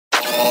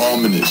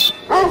Ominous.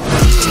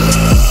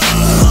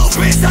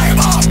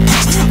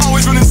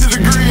 Always running to the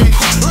green,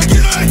 like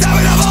you know the time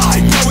of the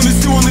vibe. Knowing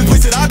it's the only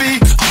place that I be.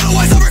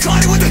 Otherwise I'm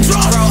reclining with the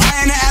drop. Bro,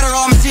 I ain't an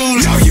Adderall machine.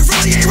 No, you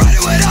really ain't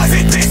riding with us.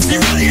 Bitch, you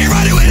really ain't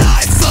riding with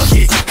us. Fuck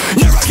it,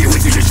 you're rocking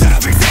with you, just shut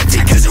up, accept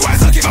it. Cause your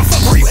ass don't give a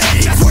fuck where you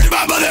headed. That's word of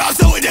my mother, I'm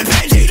so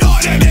independent.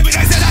 All that baby,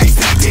 I said I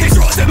expect it. It's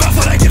rolls in my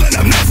foot, I giving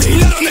up nothing.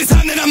 Not on the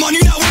time that I'm on,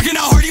 you not working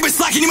out hard, you been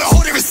slacking, you been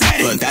holding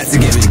respect. But that's a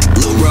given.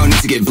 Little bro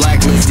needs to get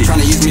blacklisted.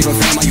 Trying to use me for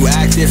fame while you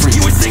act different.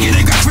 You was singing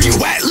and grab for you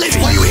at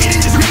living. While you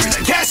hitting, just remember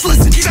the cash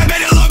listen. Keep that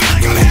man alone, me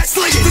like I'm hat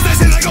slinging. Cause that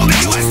shit like, oh man,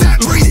 you ain't stop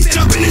breathing. Stand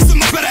up in this so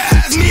much, better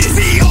have me. The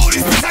CEO of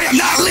this bitch, I am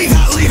not leaving.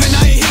 Not leaving,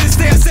 I ain't here to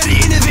stay. I said he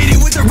innovated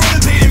with the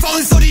renovated.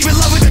 Falling so deep in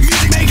love with the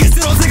music making.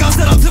 Still don't think I'll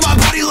set up to my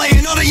body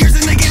laying. All the years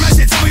in the game, my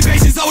shit taught me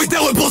patience. Always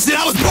dealt with bullshit,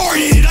 I was born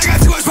in it. I got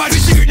too much pride,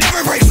 this shit could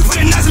never break. So put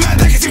a knife in my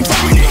back as you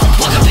throwing it.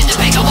 Walk up in the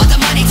bank, I want the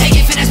money, take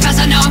it, finish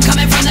fast. I know I'm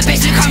coming from the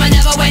basement. Karma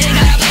never waiting,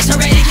 got a place to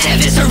rate it, get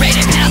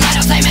eviscerated. Pin a light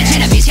up flame and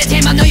chain a beast, get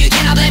tame. I know you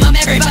cannot blame them.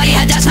 Everybody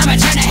had that time, I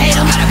turn to hate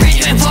them. Got a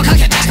brand new info, cock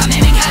it back, I'm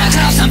aiming, gotta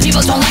cut off. Some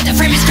people don't like the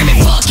frame, screaming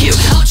fuck you.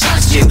 I don't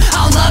trust you,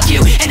 I don't love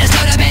you. And it's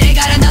no debating,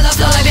 got another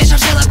flow, like bitch, I'm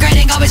still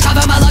upgrading. Always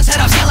cover my lungs, that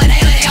I'm still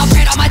inhaling. I'll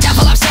print on my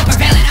devil, I'm still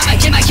prevailing. I'ma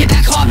get my kid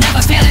back home,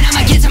 never failing.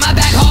 I'ma get to my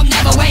back home,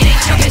 never waiting.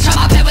 Your bitch on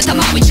my bed with the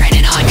mom, we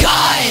training on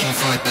God.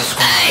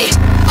 Hey,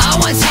 I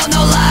won't tell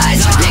no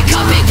lies. Big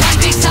cup, big price,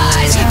 big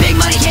size. Big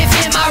money can't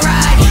fit my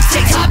ride.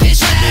 Tick tock, bitch,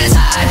 right at his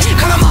side.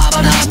 Come mob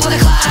on up on the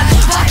cloud.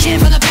 Walk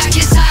in from the back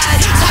inside.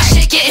 Talk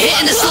shit, get hit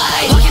in the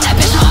slide. Walking that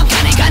bitch, now I'm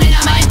gunning.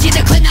 I'ma empty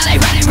the clip, now they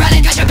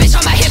running. Got your bitch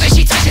on my hip and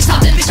she touching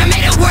something. Bitch, I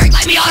made it work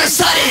like me all of a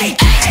sudden.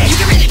 Ay, you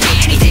can really be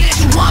anything that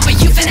you want, but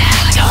you finna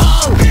act like a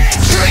hoe.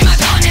 Screwing my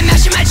bone and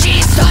mashing my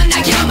jeans, stunning.